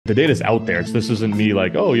the data's out there. This isn't me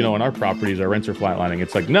like, oh, in our properties, our rents are flatlining.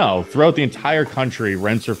 It's like, no, throughout the entire country,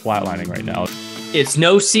 rents are flatlining right now. It's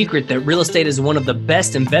no secret that real estate is one of the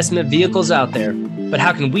best investment vehicles out there. But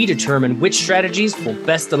how can we determine which strategies will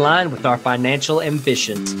best align with our financial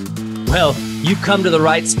ambitions? Well, you've come to the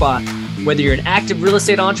right spot. Whether you're an active real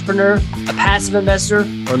estate entrepreneur, a passive investor,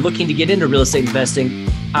 or looking to get into real estate investing,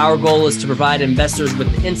 our goal is to provide investors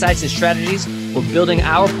with the insights and strategies for building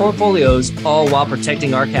our portfolios, all while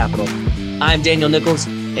protecting our capital. I'm Daniel Nichols,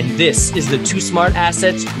 and this is the Too Smart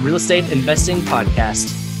Assets Real Estate Investing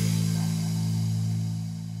Podcast.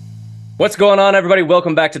 What's going on, everybody?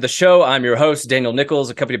 Welcome back to the show. I'm your host, Daniel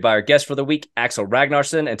Nichols, accompanied by our guest for the week, Axel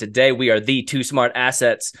Ragnarsson. And today we are the Too Smart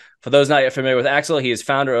Assets. For those not yet familiar with Axel, he is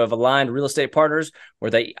founder of Aligned Real Estate Partners,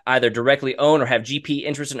 where they either directly own or have GP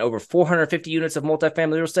interest in over 450 units of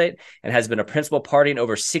multifamily real estate and has been a principal party in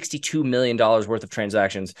over $62 million worth of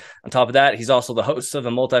transactions. On top of that, he's also the host of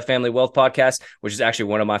the Multifamily Wealth Podcast, which is actually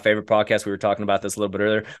one of my favorite podcasts. We were talking about this a little bit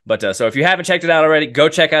earlier. But so if you haven't checked it out already, go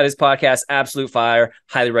check out his podcast. Absolute fire.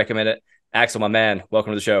 Highly recommend it. Axel, my man,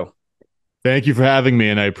 welcome to the show. Thank you for having me,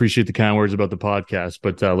 and I appreciate the kind words about the podcast,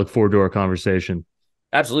 but look forward to our conversation.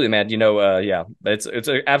 Absolutely, man. It's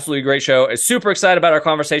an absolutely great show. I'm super excited about our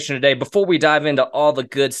conversation today. Before we dive into all the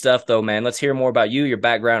good stuff, though, man, let's hear more about you, your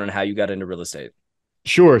background, and how you got into real estate.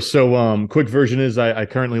 Sure. So quick version is I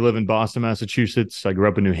currently live in Boston, Massachusetts. I grew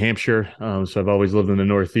up in New Hampshire, so I've always lived in the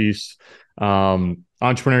Northeast.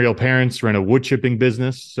 Entrepreneurial parents, ran a wood chipping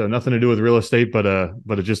business, so nothing to do with real estate, but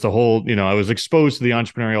just a whole, I was exposed to the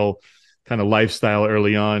entrepreneurial kind of lifestyle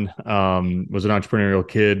early on. Was an entrepreneurial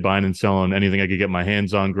kid, buying and selling anything I could get my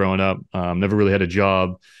hands on growing up. Never really had a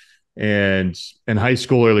job. And in high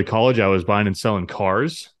school, early college, I was buying and selling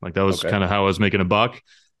cars. Like that was kind of how I was making a buck.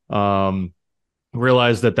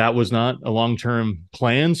 Realized that was not a long-term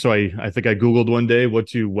plan. So I think I Googled one day, what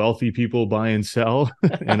do wealthy people buy and sell?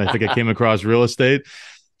 And I think I came across real estate.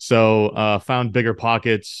 So found bigger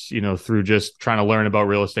pockets, through just trying to learn about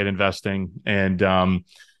real estate investing. And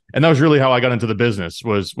that was really how I got into the business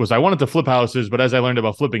was I wanted to flip houses, but as I learned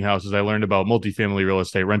about flipping houses, I learned about multifamily real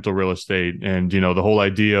estate, rental real estate, and, the whole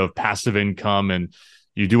idea of passive income, and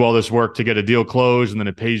you do all this work to get a deal closed and then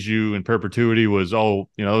it pays you in perpetuity was all,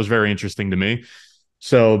 it was very interesting to me.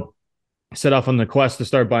 So set off on the quest to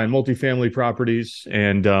start buying multifamily properties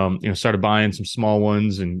and, started buying some small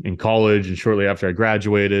ones in college and shortly after I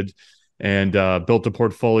graduated, and built a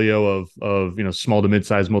portfolio of small to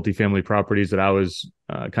mid-sized multifamily properties that I was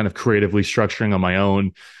kind of creatively structuring on my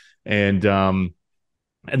own. And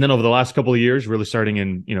then over the last couple of years, really starting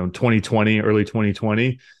in, 2020, early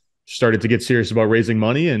 2020, started to get serious about raising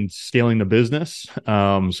money and scaling the business.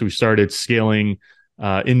 So we started scaling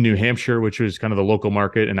in New Hampshire, which was kind of the local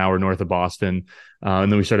market, an hour north of Boston.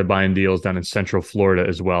 And then we started buying deals down in Central Florida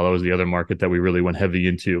as well. That was the other market that we really went heavy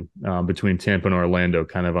into, between Tampa and Orlando,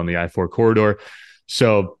 kind of on the I-4 corridor.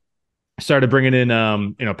 So started bringing in,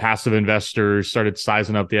 passive investors, started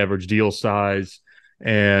sizing up the average deal size,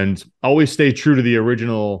 and always stay true to the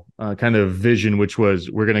original kind of vision, which was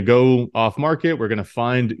we're going to go off market. We're going to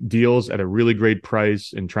find deals at a really great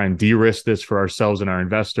price and try and de-risk this for ourselves and our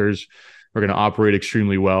investors. We're going to operate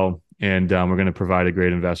extremely well, and we're going to provide a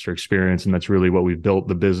great investor experience. And that's really what we've built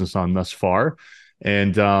the business on thus far.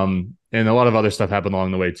 And a lot of other stuff happened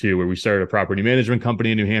along the way too, where we started a property management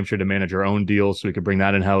company in New Hampshire to manage our own deals so we could bring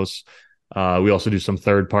that in-house. We also do some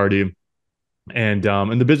third party. And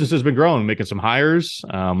the business has been growing, making some hires,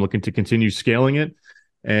 looking to continue scaling it.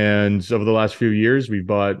 And over the last few years, we've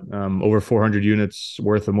bought over 400 units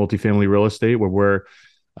worth of multifamily real estate, where we're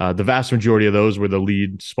the vast majority of those were the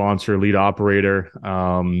lead sponsor, lead operator,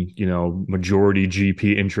 majority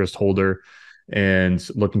GP interest holder, and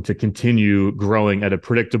looking to continue growing at a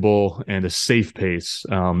predictable and a safe pace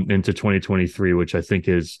into 2023, which I think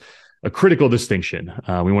is a critical distinction.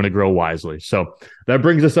 We want to grow wisely. So that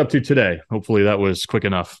brings us up to today. Hopefully that was quick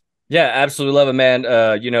enough. Yeah, absolutely love it, man.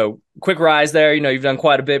 Quick rise there. You've done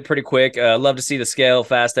quite a bit pretty quick. Love to see the scale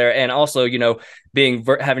fast there. And also,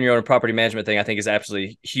 having your own property management thing, I think is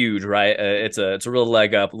absolutely huge, right? It's a real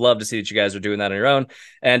leg up. Love to see that you guys are doing that on your own.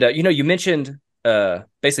 And, you mentioned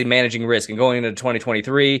basically managing risk and going into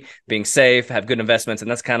 2023, being safe, have good investments. And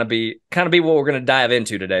that's kind of be what we're going to dive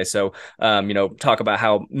into today. So, talk about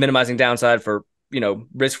how minimizing downside for,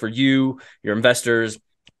 risk for you, your investors,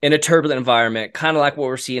 in a turbulent environment, kind of like what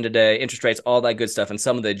we're seeing today, interest rates, all that good stuff, and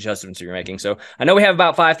some of the adjustments you're making. So I know we have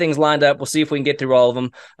about 5 things lined up. We'll see if we can get through all of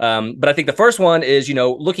them. But I think the first one is,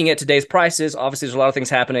 looking at today's prices. Obviously, there's a lot of things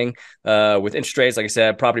happening with interest rates. Like I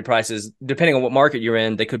said, property prices, depending on what market you're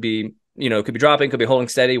in, they could be, could be dropping, could be holding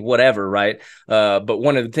steady, whatever, right? But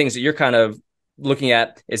one of the things that you're kind of looking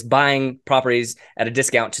at is buying properties at a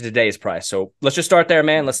discount to today's price. So let's just start there,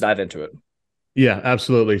 man. Let's dive into it. Yeah,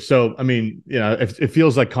 absolutely. So, I mean, it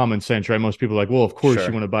feels like common sense, right? Most people are like, well, of course you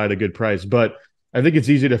Sure. want to buy at a good price, but I think it's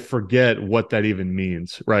easy to forget what that even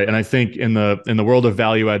means, right? And I think in the world of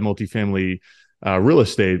value add multifamily real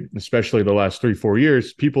estate, especially the last 3-4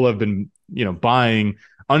 years, people have been, buying,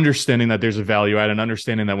 understanding that there's a value add and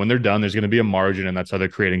understanding that when they're done, there's going to be a margin, and that's how they're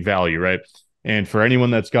creating value, right? And for anyone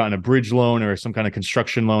that's gotten a bridge loan or some kind of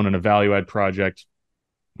construction loan on a value add project,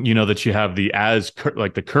 you know that you have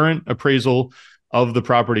like the current appraisal of the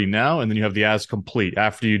property now, and then you have the as complete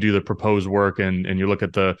after you do the proposed work, and you look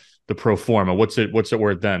at the pro forma. What's it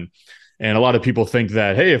worth then? And a lot of people think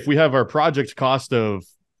that, hey, if we have our project cost of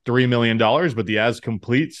 $3 million, but the as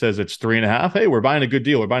complete says it's 3.5, hey, we're buying a good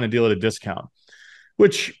deal. We're buying a deal at a discount,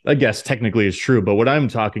 which I guess technically is true. But what I'm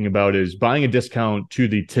talking about is buying a discount to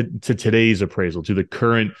to today's appraisal, to the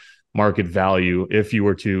current market value. If you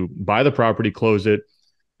were to buy the property, close it,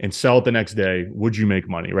 and sell it the next day, would you make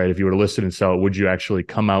money, right? If you were to list it and sell it, would you actually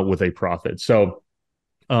come out with a profit? So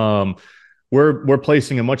we're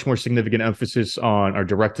placing a much more significant emphasis on our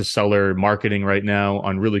direct to seller marketing right now,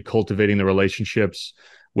 on really cultivating the relationships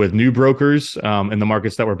with new brokers in the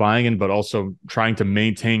markets that we're buying in, but also trying to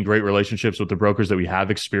maintain great relationships with the brokers that we have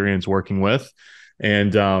experience working with.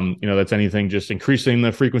 And that's anything just increasing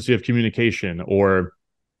the frequency of communication, or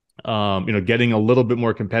getting a little bit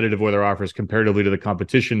more competitive with our offers comparatively to the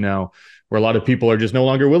competition now, where a lot of people are just no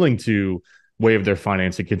longer willing to waive their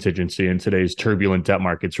financing contingency in today's turbulent debt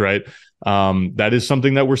markets, right? That is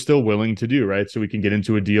something that we're still willing to do, right? So we can get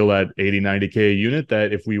into a deal at 80, 90K a unit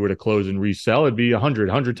that if we were to close and resell, it'd be 100,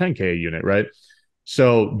 110K a unit, right?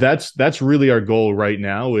 So that's really our goal right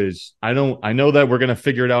now. Is I know that we're going to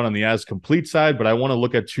figure it out on the as complete side, but I want to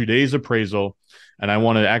look at today's appraisal, and I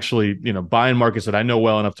want to actually, buy in markets that I know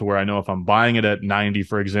well enough to where I know if I'm buying it at 90,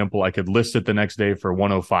 for example, I could list it the next day for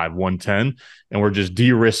 105, 110, and we're just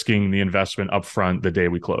de-risking the investment upfront the day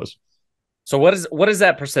we close. So what is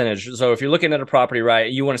that percentage? So if you're looking at a property,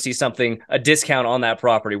 right, you want to see a discount on that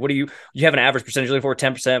property. What do you have an average percentage looking for?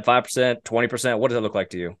 10%, 5%, 20%? What does that look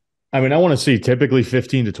like to you? I mean, I want to see typically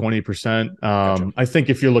 15 to 20%. Gotcha. I think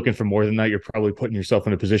if you're looking for more than that, you're probably putting yourself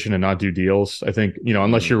in a position to not do deals. I think,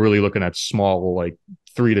 unless you're really looking at small, like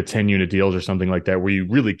 3 to 10 unit deals or something like that, where you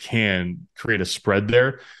really can create a spread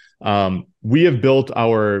there. We have built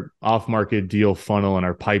our off-market deal funnel and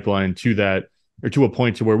our pipeline to that, or to a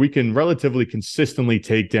point to where we can relatively consistently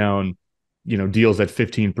take down, deals at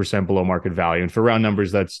 15% below market value. And for round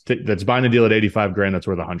numbers, that's buying a deal at 85 grand, that's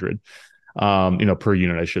worth 100. Per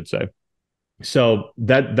unit, I should say. So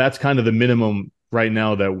that's kind of the minimum right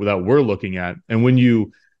now that we're looking at. And when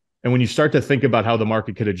you start to think about how the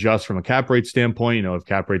market could adjust from a cap rate standpoint, if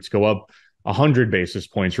cap rates go up 100 basis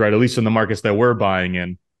points, right, at least in the markets that we're buying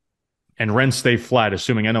in, and rents stay flat,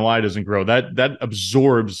 assuming NOI doesn't grow, that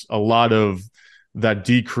absorbs a lot of that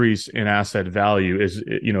decrease in asset value, is,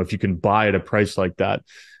 if you can buy at a price like that.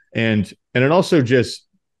 And it also just,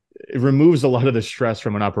 it removes a lot of the stress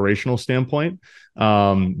from an operational standpoint,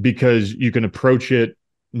 because you can approach it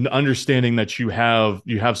understanding that you have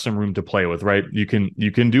some room to play with, right? You can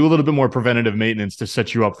do a little bit more preventative maintenance to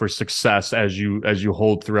set you up for success as you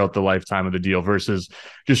hold throughout the lifetime of the deal, versus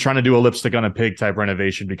just trying to do a lipstick on a pig type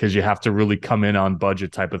renovation because you have to really come in on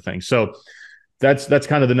budget type of thing. So that's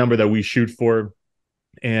kind of the number that we shoot for.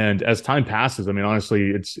 And as time passes, I mean,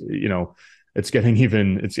 honestly, it's getting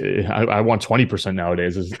I want 20%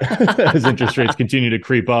 nowadays as, as interest rates continue to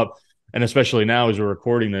creep up. And especially now, as we're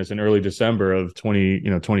recording this in early December of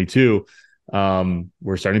 2022,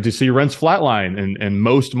 we're starting to see rents flatline in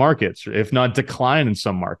most markets, if not decline in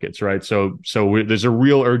some markets, right? So there's a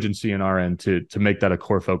real urgency in our end to make that a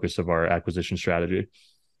core focus of our acquisition strategy.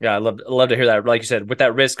 Yeah, I love to hear that. Like you said, with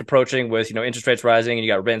that risk approaching, with interest rates rising, and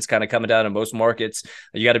you got rents kind of coming down in most markets,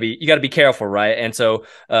 you got to be careful, right? And so,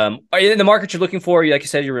 are you in the market you're looking for? Like you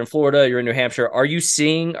said, you're in Florida, you're in New Hampshire. Are you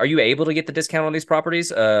able to get the discount on these properties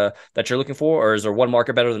that you're looking for, or is there one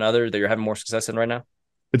market better than other that you're having more success in right now?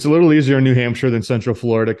 It's a little easier in New Hampshire than Central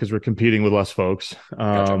Florida because we're competing with less folks.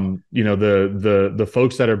 Gotcha. The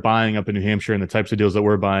folks that are buying up in New Hampshire and the types of deals that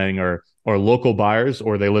we're buying are local buyers,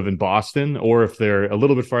 or they live in Boston, or if they're a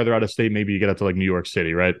little bit farther out of state, maybe you get up to like New York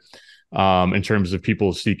City, right? In terms of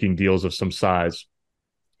people seeking deals of some size.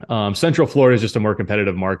 Central Florida is just a more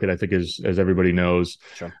competitive market, I think, as everybody knows.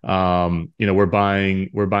 Sure. We're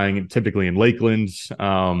buying typically in Lakeland,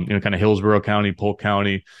 kind of Hillsborough County, Polk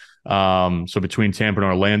County. So between Tampa and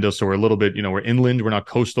Orlando, so we're a little bit, we're inland, we're not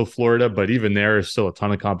coastal Florida, but even there is still a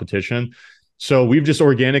ton of competition. So we've just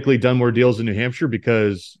organically done more deals in New Hampshire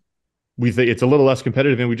because we think it's a little less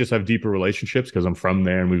competitive, and we just have deeper relationships because I'm from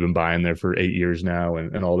there and we've been buying there for 8 years now,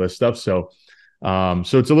 and all this stuff. So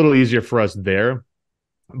it's a little easier for us there.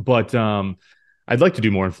 But I'd like to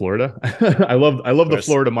do more in Florida. I love the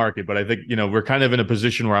Florida market, but I think, we're kind of in a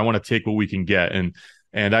position where I want to take what we can get,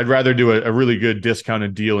 and I'd rather do a really good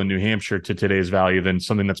discounted deal in New Hampshire to today's value than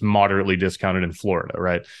something that's moderately discounted in Florida,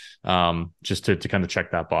 right? Just to kind of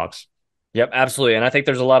check that box. Yep, absolutely. And I think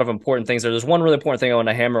there's a lot of important things there. There's one really important thing I want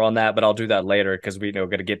to hammer on that, but I'll do that later because we got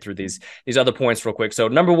to get through these other points real quick. So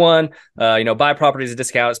number one, buy properties at a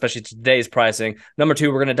discount, especially today's pricing. Number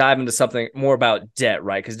two, we're going to dive into something more about debt,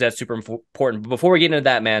 right? Because debt's super important. But before we get into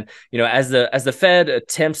that, man, as the Fed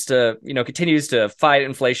attempts to, continues to fight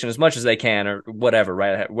inflation as much as they can, or whatever,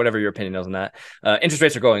 right? Whatever your opinion is on that, interest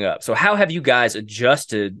rates are going up. So how have you guys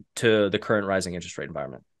adjusted to the current rising interest rate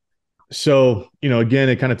environment? So, again,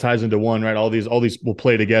 it kind of ties into one, right? All these will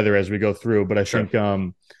play together as we go through, but I think,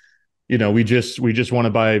 we just want to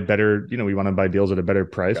buy better, we want to buy deals at a better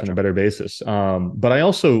price and a better basis. But I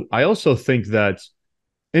also think that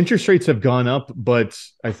interest rates have gone up, but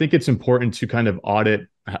I think it's important to kind of audit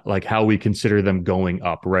like how we consider them going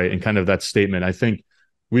up, right? And kind of that statement. I think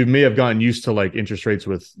we may have gotten used to like interest rates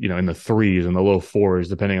with, in the threes and the low fours,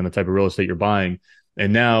 depending on the type of real estate you're buying.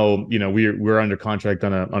 And now, we're under contract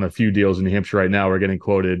on a few deals in New Hampshire right now. We're getting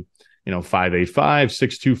quoted, 5.85,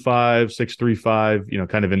 6.25, 6.35,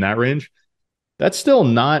 kind of in that range. That's still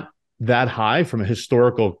not that high from a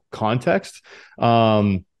historical context.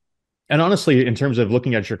 And honestly, in terms of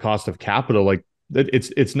looking at your cost of capital, like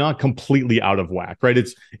it's not completely out of whack, right?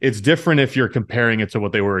 It's different if you're comparing it to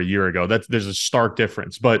what they were a year ago. There's a stark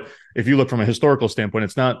difference. But if you look from a historical standpoint,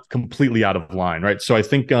 it's not completely out of line, right? So I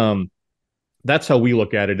think that's how we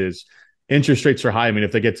look at it is interest rates are high. I mean,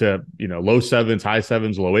 if they get to, low sevens, high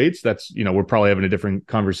sevens, low eights, that's, we're probably having a different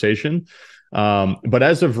conversation. But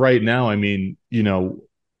as of right now, I mean,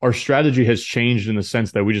 our strategy has changed in the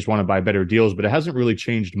sense that we just want to buy better deals, but it hasn't really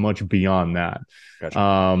changed much beyond that.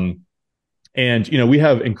 Gotcha. And, we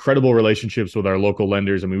have incredible relationships with our local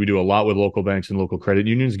lenders. I mean, we do a lot with local banks and local credit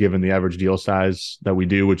unions, given the average deal size that we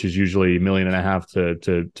do, which is usually $1.5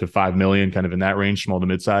 million to 5 million, kind of in that range, small to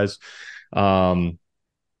mid-size.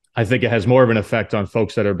 I think it has more of an effect on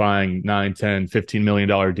folks that are buying 9, 10, $15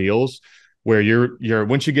 million deals, where you're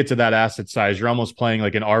once you get to that asset size, you're almost playing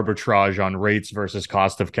like an arbitrage on rates versus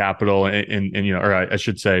cost of capital, and or I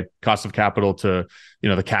should say cost of capital to,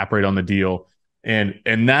 the cap rate on the deal. And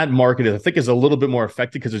that market, I think, is a little bit more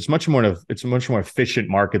affected because it's a much more efficient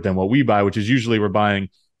market than what we buy, which is usually we're buying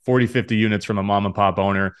 40, 50 units from a mom and pop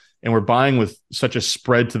owner, and we're buying with such a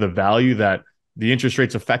spread to the value that the interest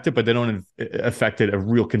rates affect it, but they don't affect it a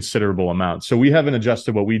real considerable amount. So we haven't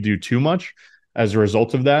adjusted what we do too much as a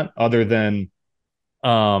result of that, other than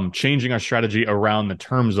changing our strategy around the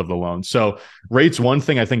terms of the loan. So rates, one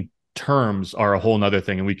thing. I think terms are a whole nother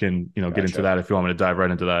thing, and we can, get into that if you want me to dive right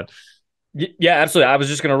into that. Yeah, absolutely. I was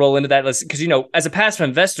just going to roll into that because, as a passive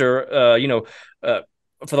investor,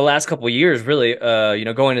 for the last couple of years, really,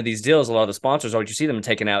 going to these deals, a lot of the sponsors, you see them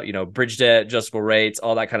taking out, bridge debt, adjustable rates,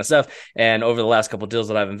 all that kind of stuff. And over the last couple of deals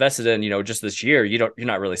that I've invested in, just this year, you're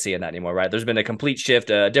not really seeing that anymore, right? There's been a complete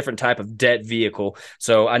shift, a different type of debt vehicle.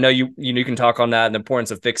 So I know you can talk on that and the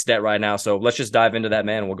importance of fixed debt right now. So let's just dive into that,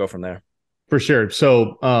 man, and we'll go from there. For sure.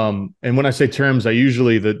 So, and when I say terms, I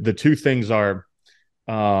usually the two things are,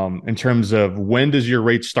 in terms of when does your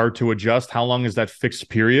rate start to adjust? How long is that fixed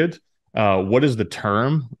period? What is the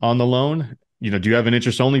term on the loan? Do you have an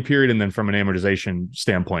interest only period? And then from an amortization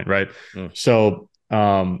standpoint, right? So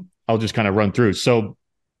I'll just kind of run through. So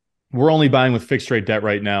we're only buying with fixed rate debt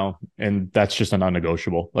right now, and that's just a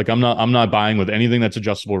non-negotiable. Like I'm not buying with anything that's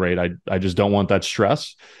adjustable rate. I just don't want that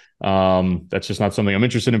stress. That's just not something I'm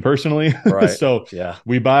interested in personally. Right. So yeah,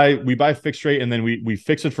 we buy fixed rate, and then we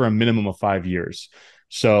fix it for a minimum of 5 years.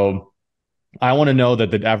 So I want to know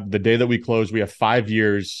that the day that we close, we have 5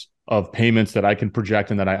 years of payments that I can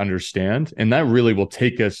project and that I understand. And that really will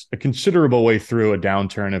take us a considerable way through a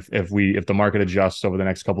downturn if the market adjusts over the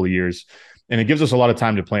next couple of years. And it gives us a lot of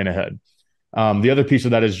time to plan ahead. The other piece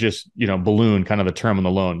of that is just, balloon, kind of the term on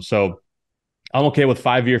the loan. So I'm okay with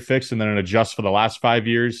 5-year fixed and then an adjust for the last 5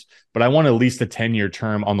 years, but I want at least a 10-year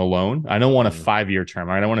term on the loan. I don't want a 5-year term,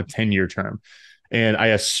 right? I want a 10-year term. And I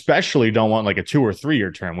especially don't want like a 2 or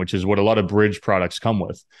 3-year term, which is what a lot of bridge products come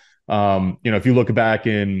with. If you look back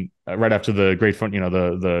in right after the great fund,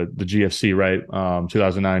 the GFC, right?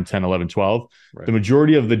 2009, 10, 11, 12, right. The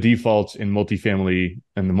majority of the defaults in multifamily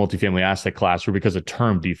and the multifamily asset class were because of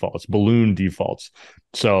term defaults, balloon defaults.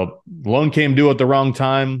 So loan came due at the wrong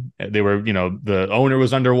time. They were, the owner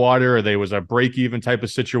was underwater, or there was a break even type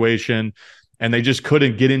of situation. and they just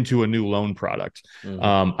couldn't get into a new loan product.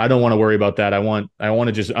 I don't want to worry about that. I want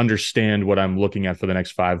to just understand what I'm looking at for the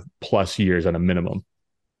next 5+ years at a minimum.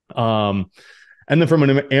 And then from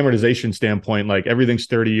an amortization standpoint, like everything's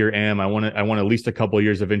 30-year am. I want at least a couple of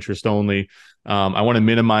years of interest only. I want to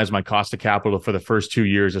minimize my cost of capital for the first 2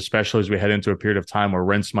 years, especially as we head into a period of time where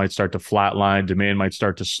rents might start to flatline, demand might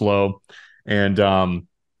start to slow. And,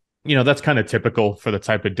 that's kind of typical for the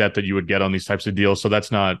type of debt that you would get on these types of deals. So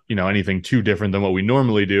that's not, anything too different than what we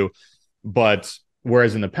normally do. But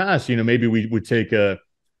whereas in the past, maybe we would take a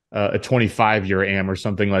 25-year am or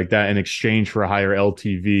something like that in exchange for a higher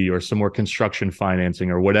LTV or some more construction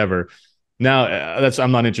financing or whatever. Now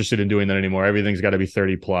I'm not interested in doing that anymore. Everything's got to be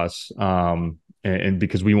 30 plus. And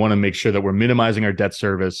because we want to make sure that we're minimizing our debt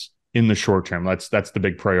service in the short term. That's the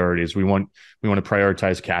big priority is we want to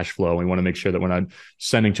prioritize cash flow. We want to make sure that we're not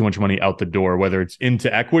sending too much money out the door, whether it's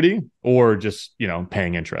into equity or just,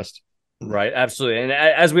 paying interest. Right. Absolutely. And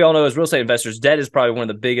as we all know, as real estate investors, debt is probably one of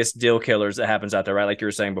the biggest deal killers that happens out there, right? Like you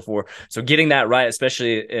were saying before. So getting that right,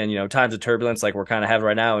 especially in, times of turbulence, like we're kind of having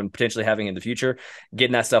right now and potentially having in the future,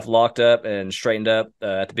 getting that stuff locked up and straightened up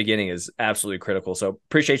at the beginning is absolutely critical. So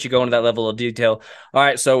appreciate you going to that level of detail. All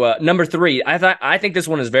right. So number 3, I think this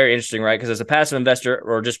one is very interesting, right? Because as a passive investor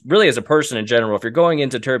or just really as a person in general, if you're going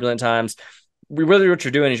into turbulent times, really what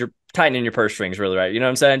you're doing is you're tightening your purse strings, really, right? You know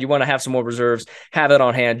what I'm saying? You want to have some more reserves, have it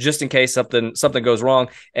on hand just in case something goes wrong.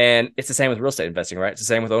 And it's the same with real estate investing, right? It's the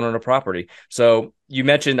same with owning a property. So you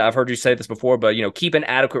mentioned, I've heard you say this before, but keeping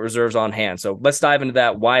adequate reserves on hand. So let's dive into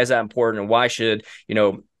that. Why is that important, and why should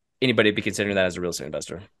anybody be considering that as a real estate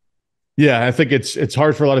investor? Yeah, I think it's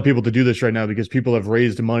hard for a lot of people to do this right now because people have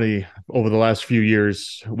raised money over the last few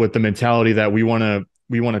years with the mentality that we want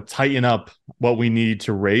to tighten up what we need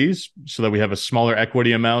to raise so that we have a smaller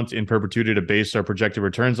equity amount in perpetuity to base our projected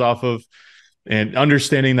returns off of, and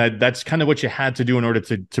understanding that that's kind of what you had to do in order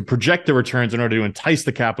to project the returns, in order to entice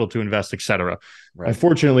the capital to invest, et cetera. Right.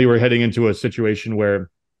 Unfortunately, we're heading into a situation where,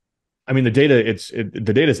 the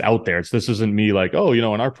data is out there. This isn't me like, oh, in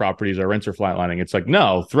our properties, our rents are flatlining. It's like,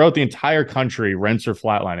 no, throughout the entire country, rents are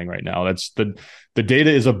flatlining right now. That's the data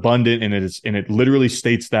is abundant, and it literally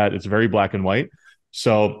states that. It's very black and white.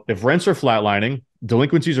 So if rents are flatlining,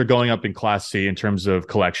 delinquencies are going up in Class C in terms of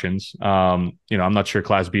collections. I'm not sure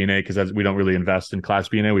Class B and A because we don't really invest in Class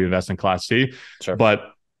B and A. We invest in Class C. Sure. But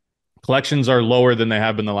collections are lower than they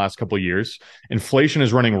have been the last couple of years. Inflation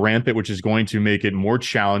is running rampant, which is going to make it more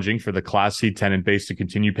challenging for the Class C tenant base to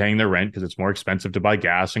continue paying their rent because it's more expensive to buy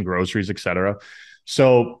gas and groceries, et cetera.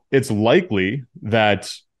 So it's likely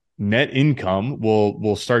that net income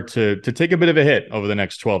will start to take a bit of a hit over the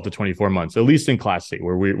next 12 to 24 months, at least in Class C,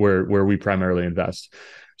 where we primarily invest.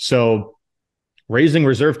 So raising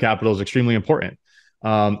reserve capital is extremely important.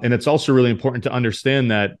 And it's also really important to understand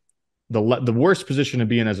that the worst position to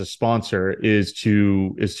be in as a sponsor is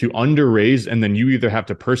to underraise, and then you either have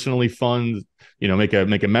to personally fund, make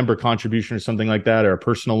a member contribution or something like that, or a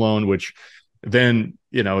personal loan, which then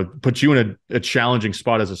puts you in a challenging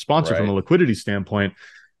spot as a sponsor. Right. From a liquidity standpoint.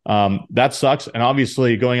 That sucks. And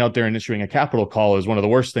obviously going out there and issuing a capital call is one of the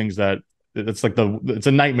worst things it's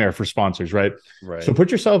a nightmare for sponsors, right? Right. So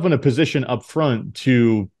put yourself in a position up front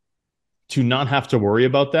to not have to worry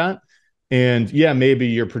about that. And yeah, maybe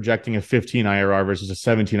you're projecting a 15 IRR versus a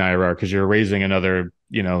 17 IRR because you're raising another,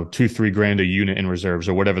 $2-3 grand a unit in reserves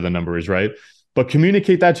or whatever the number is, right? But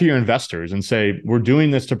communicate that to your investors and say, we're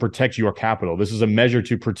doing this to protect your capital. This is a measure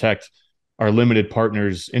to protect our limited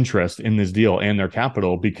partners' interest in this deal and their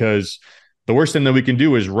capital, because the worst thing that we can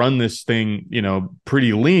do is run this thing,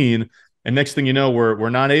 pretty lean. And next thing you know, we're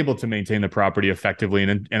not able to maintain the property effectively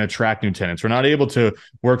and attract new tenants. We're not able to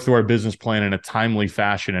work through our business plan in a timely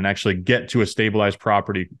fashion and actually get to a stabilized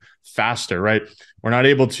property faster, right? We're not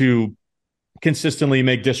able to consistently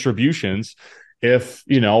make distributions if,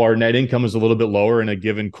 our net income is a little bit lower in a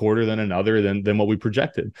given quarter than another than what we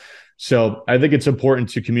projected. So I think it's important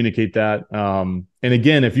to communicate that. And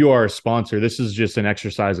again, if you are a sponsor, this is just an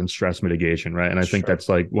exercise in stress mitigation, right? And I think that's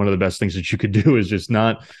like one of the best things that you could do is just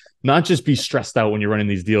not just be stressed out when you're running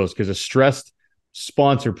these deals, because a stressed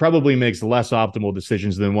sponsor probably makes less optimal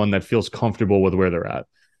decisions than one that feels comfortable with where they're at.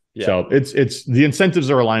 Yeah. So it's the incentives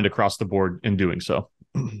are aligned across the board in doing so.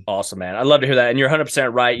 Awesome, man. I'd love to hear that. And you're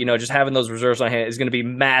 100% right. Just having those reserves on hand is going to be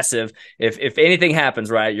massive. If anything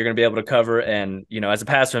happens, right, you're going to be able to cover. And, as a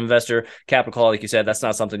passive investor, capital call, like you said, that's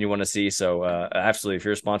not something you want to see. So absolutely, if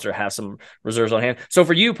you're a sponsor, have some reserves on hand. So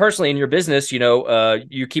for you personally in your business,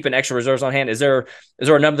 you keep an extra reserves on hand. Is there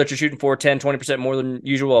a number that you're shooting for, 10, 20% more than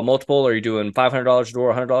usual, a multiple? Or are you doing $500 a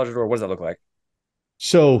door, $100 a door? What does that look like?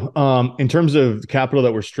 So, in terms of capital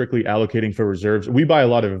that we're strictly allocating for reserves, we buy a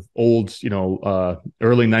lot of old,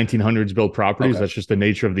 early 1900s built properties. Okay, That's just the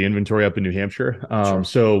nature of the inventory up in New Hampshire. sure.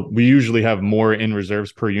 So we usually have more in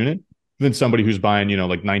reserves per unit than somebody who's buying,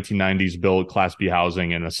 like 1990s built Class B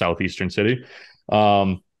housing in a southeastern city.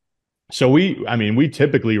 Um, so we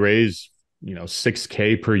typically raise,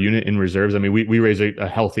 6K per unit in reserves. I mean, we raise a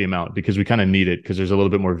healthy amount because we kind of need it because there's a little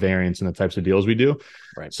bit more variance in the types of deals we do.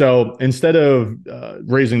 Right. So instead of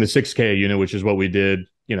raising the 6K a unit, which is what we did,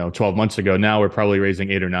 12 months ago, now we're probably raising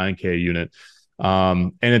 8 or 9K a unit.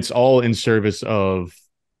 And it's all in service of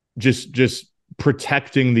just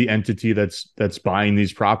protecting the entity that's buying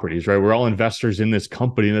these properties, right? We're all investors in this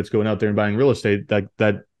company that's going out there and buying real estate.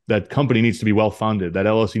 That company needs to be well funded. That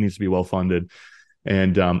LLC needs to be well funded.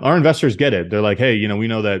 And our investors get it. They're like, hey, we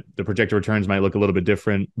know that the projected returns might look a little bit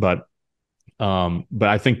different, but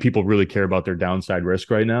I think people really care about their downside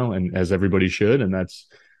risk right now, and as everybody should, and that's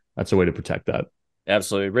a way to protect that.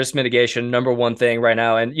 Absolutely. Risk mitigation, number one thing right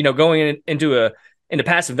now. And, going into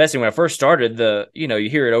passive investing, when I first started, you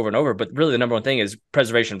hear it over and over, but really the number one thing is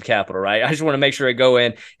preservation of capital, right? I just want to make sure I go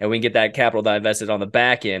in and we can get that capital that I invested on the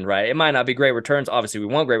back end, right? It might not be great returns. Obviously, we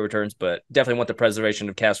want great returns, but definitely want the preservation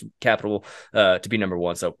of capital to be number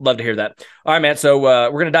one. So love to hear that. All right, man. So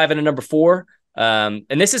we're going to dive into number 4. And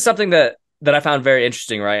this is something that I found very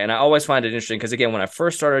interesting, right? And I always find it interesting because, again, when I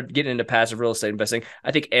first started getting into passive real estate investing,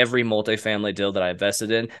 I think every multifamily deal that I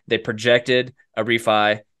invested in, they projected a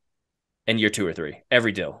refi in year 2 or 3,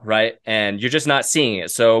 every deal, right? And you're just not seeing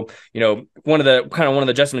it. So, one of the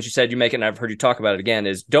adjustments you said you make it, and I've heard you talk about it again,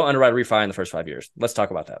 is don't underwrite a refi in the first 5 years. Let's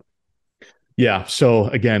talk about that. Yeah. So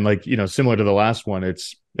again, similar to the last one,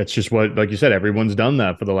 it's just what, like you said, everyone's done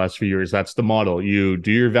that for the last few years. That's the model. You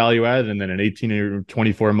do your value add, and then in 18 or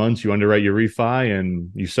 24 months, you underwrite your refi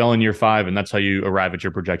and you sell in year 5. And that's how you arrive at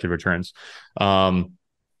your projected returns. I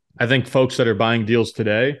think folks that are buying deals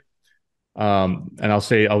today, and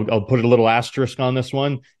I'll put a little asterisk on this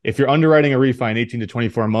one. If you're underwriting a refi in 18 to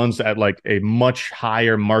 24 months at like a much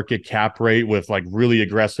higher market cap rate with like really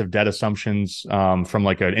aggressive debt assumptions, from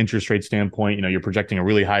like an interest rate standpoint, you're projecting a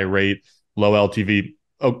really high rate, low LTV.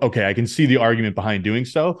 Okay, I can see the argument behind doing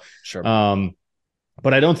so. Sure.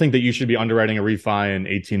 But I don't think that you should be underwriting a refi in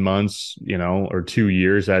 18 months, or 2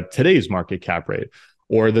 years at today's market cap rate,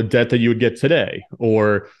 or the debt that you would get today,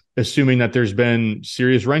 or assuming that there's been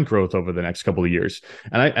serious rent growth over the next couple of years.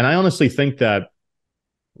 And I honestly think that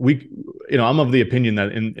I'm of the opinion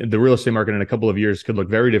that in the real estate market in a couple of years could look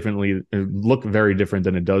very different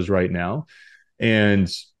than it does right now.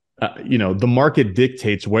 And, the market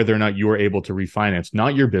dictates whether or not you are able to refinance,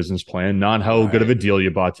 not your business plan, not how good of a deal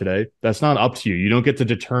you bought today. That's not up to you. You don't get to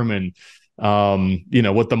determine,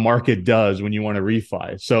 what the market does when you want to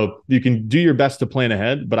refi. So you can do your best to plan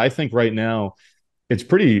ahead. But I think right now, it's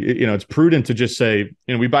it's prudent to just say,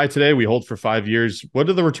 we buy today, we hold for 5 years. What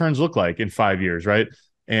do the returns look like in 5 years, right?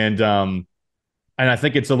 And I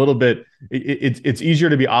think it's a little bit, it's easier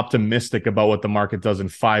to be optimistic about what the market does in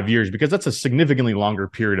 5 years because that's a significantly longer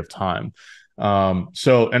period of time.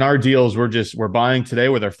 So in our deals, we're buying today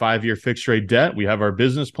with our 5-year fixed rate debt. We have our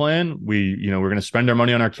business plan. We're going to spend our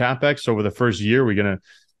money on our CapEx over the first year. We're going to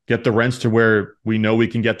get the rents to where we know we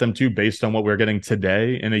can get them to based on what we're getting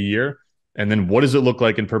today in a year. And then what does it look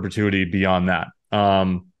like in perpetuity beyond that?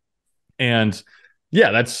 And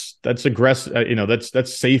yeah, that's aggressive,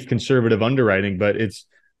 that's safe conservative underwriting, but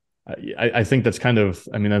I think that's kind of,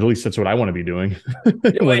 at least that's what I want to be doing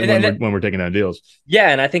when we're taking out deals.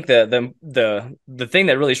 Yeah, and I think the thing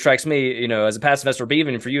that really strikes me, as a passive investor, but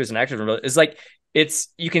even for you as an active investor, is like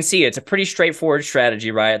you can see it's a pretty straightforward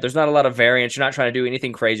strategy, right? There's not a lot of variance. You're not trying to do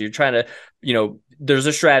anything crazy. You're trying to, there's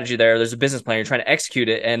a strategy there. There's a business plan. You're trying to execute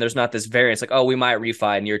it, and there's not this variance like, oh, we might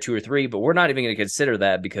refi in year 2 or 3, but we're not even going to consider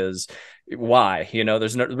that because why?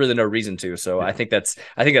 There's really no reason to. So yeah. I think that's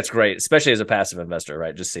great, especially as a passive investor,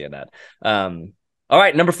 right? Just seeing that. All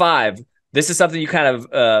right, number 5. This is something you kind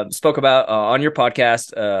of spoke about on your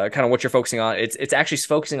podcast, kind of what you're focusing on. It's actually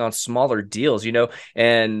focusing on smaller deals,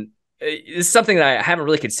 and it's something that I haven't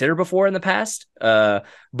really considered before in the past.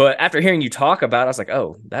 But after hearing you talk about it, I was like,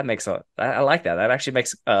 oh, I like that. That actually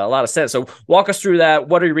makes a lot of sense. So walk us through that.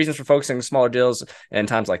 What are your reasons for focusing on smaller deals in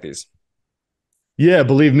times like these? Yeah,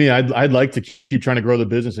 believe me, I'd like to keep trying to grow the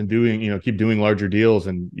business and keep doing larger deals.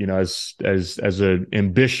 And, as an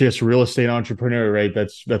ambitious real estate entrepreneur, right,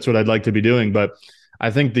 that's what I'd like to be doing. But I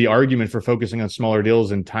think the argument for focusing on smaller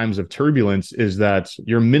deals in times of turbulence is that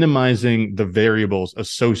you're minimizing the variables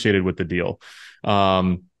associated with the deal.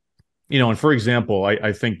 And for example,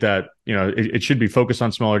 I think that, it should be focused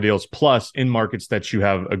on smaller deals, plus in markets that you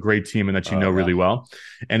have a great team and that you know Yeah. really well.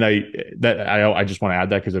 And I just want to add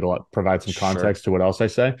that because it'll provide some Sure. context to what else I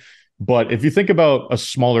say. But if you think about a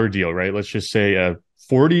smaller deal, right? Let's just say a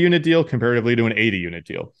 40 unit deal comparatively to an 80 unit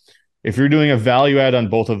deal. If you're doing a value add on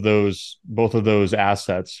both of those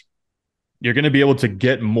assets, you're going to be able to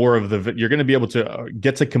get more of you're going to be able to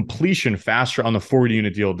get to completion faster on the 40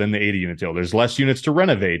 unit deal than the 80 unit deal. There's less units to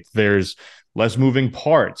renovate. There's less moving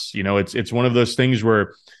parts. It's one of those things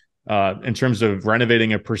where, in terms of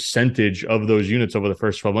renovating a percentage of those units over the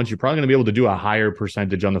first 12 months, you're probably going to be able to do a higher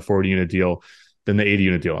percentage on the 40 unit deal than the 80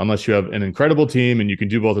 unit deal, unless you have an incredible team and you can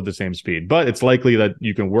do both at the same speed. But it's likely that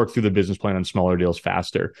you can work through the business plan on smaller deals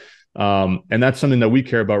faster. And that's something that we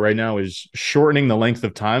care about right now, is shortening the length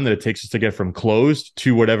of time that it takes us to get from closed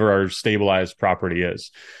to whatever our stabilized property is.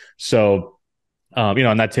 So,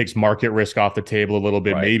 and that takes market risk off the table a little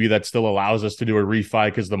bit. Right. Maybe that still allows us to do a refi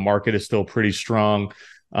because the market is still pretty strong.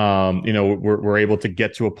 We're able to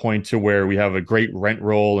get to a point to where we have a great rent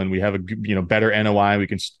roll and we have a better NOI. We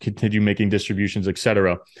can continue making distributions, et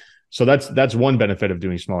cetera. So that's one benefit of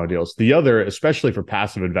doing smaller deals. The other, especially for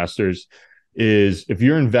passive investors, is if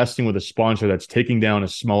you're investing with a sponsor that's taking down a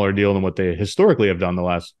smaller deal than what they historically have done the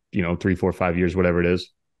last 3, 4, 5 years, whatever it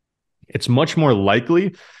is, it's much more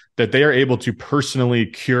likely that they are able to personally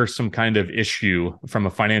cure some kind of issue from a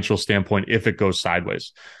financial standpoint if it goes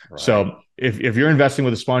sideways. Right. So if you're investing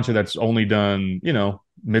with a sponsor that's only done,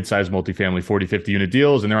 mid-sized multifamily 40, 50 unit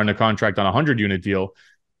deals, and they're under contract on a 100 unit deal,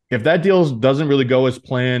 if that deal doesn't really go as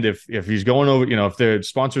planned, if he's going over, if the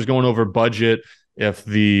sponsor's going over budget, if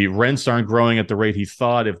the rents aren't growing at the rate he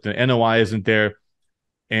thought, if the NOI isn't there,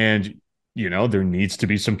 and, there needs to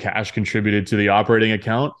be some cash contributed to the operating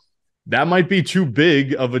account, that might be too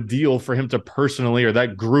big of a deal for him to personally, or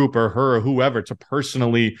that group or her or whoever, to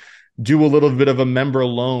personally do a little bit of a member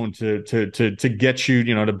loan to get you,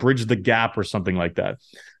 to bridge the gap or something like that.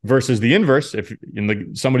 Versus the inverse, if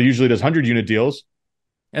somebody usually does 100 unit deals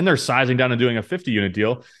and they're sizing down and doing a 50 unit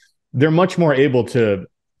deal, they're much more able to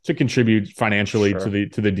contribute financially to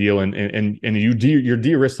the deal, and you're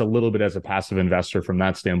de-risked a little bit as a passive investor from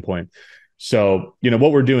that standpoint. So,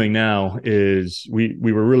 what we're doing now is we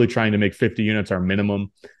were really trying to make 50 units our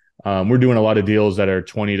minimum. We're doing a lot of deals that are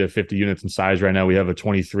 20 to 50 units in size right now. We have a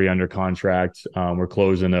 23 under contract. We're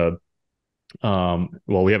closing we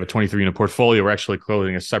have a 23 unit portfolio. We're actually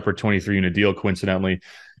closing a separate 23 unit deal, coincidentally.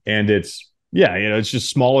 And it's just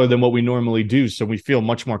smaller than what we normally do. So we feel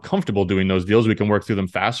much more comfortable doing those deals. We can work through them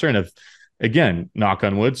faster. And if, again, knock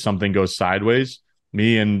on wood, something goes sideways,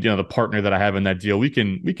 me and the partner that I have in that deal, we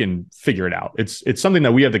can figure it out. It's something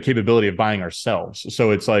that we have the capability of buying ourselves.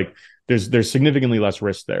 So it's like there's significantly less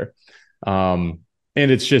risk there. And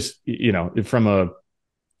it's just, from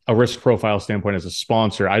a risk profile standpoint as a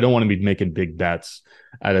sponsor, I don't want to be making big bets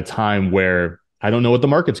at a time where I don't know what the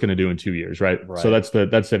market's going to do in 2 years, right? So that's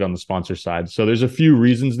it on the sponsor side. So there's a few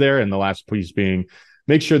reasons there, and the last piece being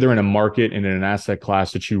make sure they're in a market and in an asset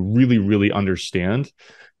class that you really, really understand,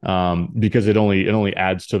 because it only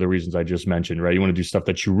adds to the reasons I just mentioned, right? You want to do stuff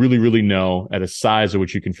that you really, really know at a size of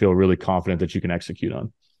which you can feel really confident that you can execute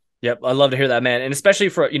on. Yep, I love to hear that, man. And especially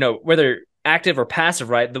for, whether active or passive,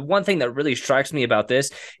 right? The one thing that really strikes me about this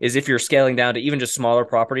is if you're scaling down to even just smaller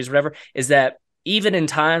properties, or whatever, is that even in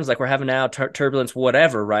times like we're having now, turbulence,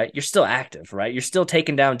 whatever, right? You're still active, right? You're still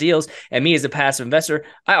taking down deals. And me as a passive investor,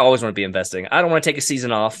 I always want to be investing. I don't want to take a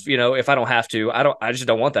season off, if I don't have to. I just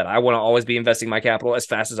don't want that. I want to always be investing my capital as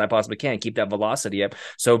fast as I possibly can, keep that velocity up.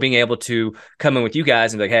 So being able to come in with you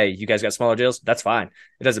guys and be like, hey, you guys got smaller deals, that's fine.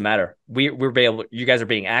 It doesn't matter. You guys are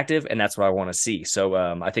being active, and that's what I want to see. So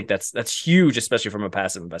I think that's huge, especially from a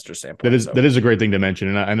passive investor standpoint. That is a great thing to mention.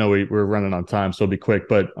 And I know we're running on time, so I'll be quick,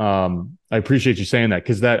 but I appreciate you saying that,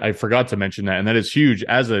 because I forgot to mention that. And that is huge.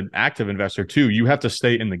 As an active investor too, you have to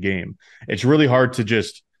stay in the game. It's really hard to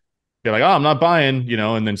just be like, oh, I'm not buying,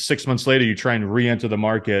 and then 6 months later you try and re-enter the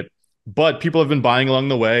market. But people have been buying along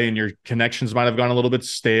the way, and your connections might have gone a little bit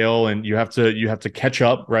stale, and you have to catch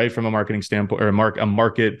up, right, from a marketing standpoint, or a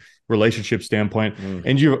market relationship standpoint.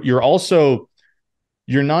 And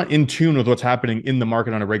you're not in tune with what's happening in the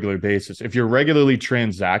market on a regular basis. If you're regularly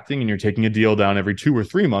transacting and you're taking a deal down every 2 or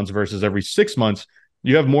 3 months versus every 6 months,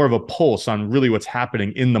 you have more of a pulse on really what's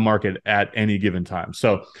happening in the market at any given time.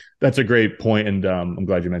 So that's a great point, and I'm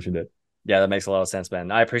glad you mentioned it. Yeah, that makes a lot of sense,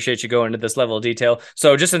 man. I appreciate you going into this level of detail.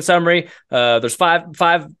 So just in summary, there's five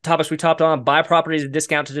topics we topped on. Buy properties at a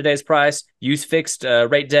discount to today's price. use fixed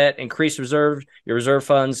rate debt, increase your reserve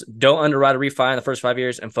funds, don't underwrite a refi in the first 5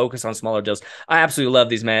 years, and focus on smaller deals. I absolutely love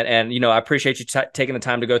these, man. And, I appreciate you taking the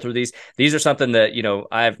time to go through these. These are something that,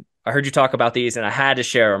 I heard you talk about these and I had to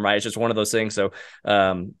share them, right? It's just one of those things. So,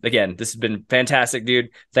 again, this has been fantastic, dude.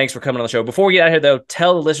 Thanks for coming on the show. Before we get out of here, though,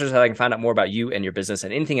 tell the listeners how they can find out more about you and your business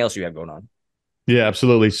and anything else you have going on. Yeah,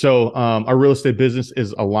 absolutely. So our real estate business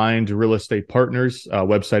is Aligned Real Estate Partners.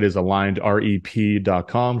 Website is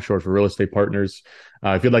alignedrep.com, short for real estate partners.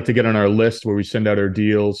 If you'd like to get on our list where we send out our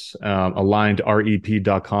deals,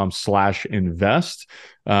 alignedrep.com/invest.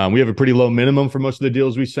 We have a pretty low minimum for most of the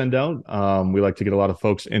deals we send out. We like to get a lot of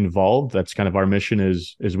folks involved. That's kind of our mission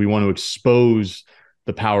is we want to expose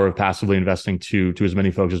the power of passively investing to as many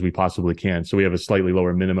folks as we possibly can. So we have a slightly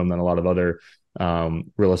lower minimum than a lot of other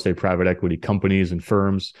real estate private equity companies and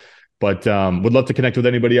firms, but would love to connect with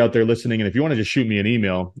anybody out there listening. And if you want to just shoot me an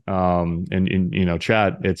email in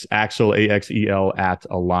chat, it's Axel, AXEL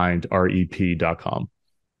 @alignedrep.com.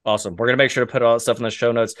 Awesome. We're going to make sure to put all that stuff in the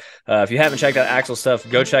show notes. If you haven't checked out Axel's stuff,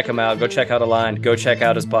 go check him out. Go check out Aligned. Go check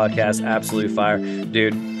out his podcast. Absolute fire.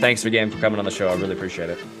 Dude, thanks again for coming on the show. I really appreciate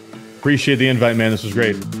it. Appreciate the invite, man. This was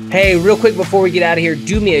great. Hey, real quick before we get out of here,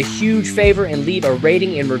 do me a huge favor and leave a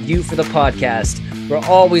rating and review for the podcast. We're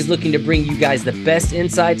always looking to bring you guys the best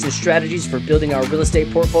insights and strategies for building our real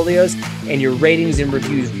estate portfolios, and your ratings and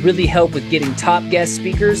reviews really help with getting top guest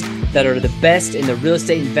speakers that are the best in the real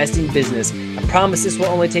estate investing business. I promise this will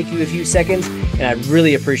only take you a few seconds, and I'd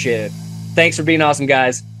really appreciate it. Thanks for being awesome,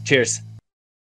 guys. Cheers.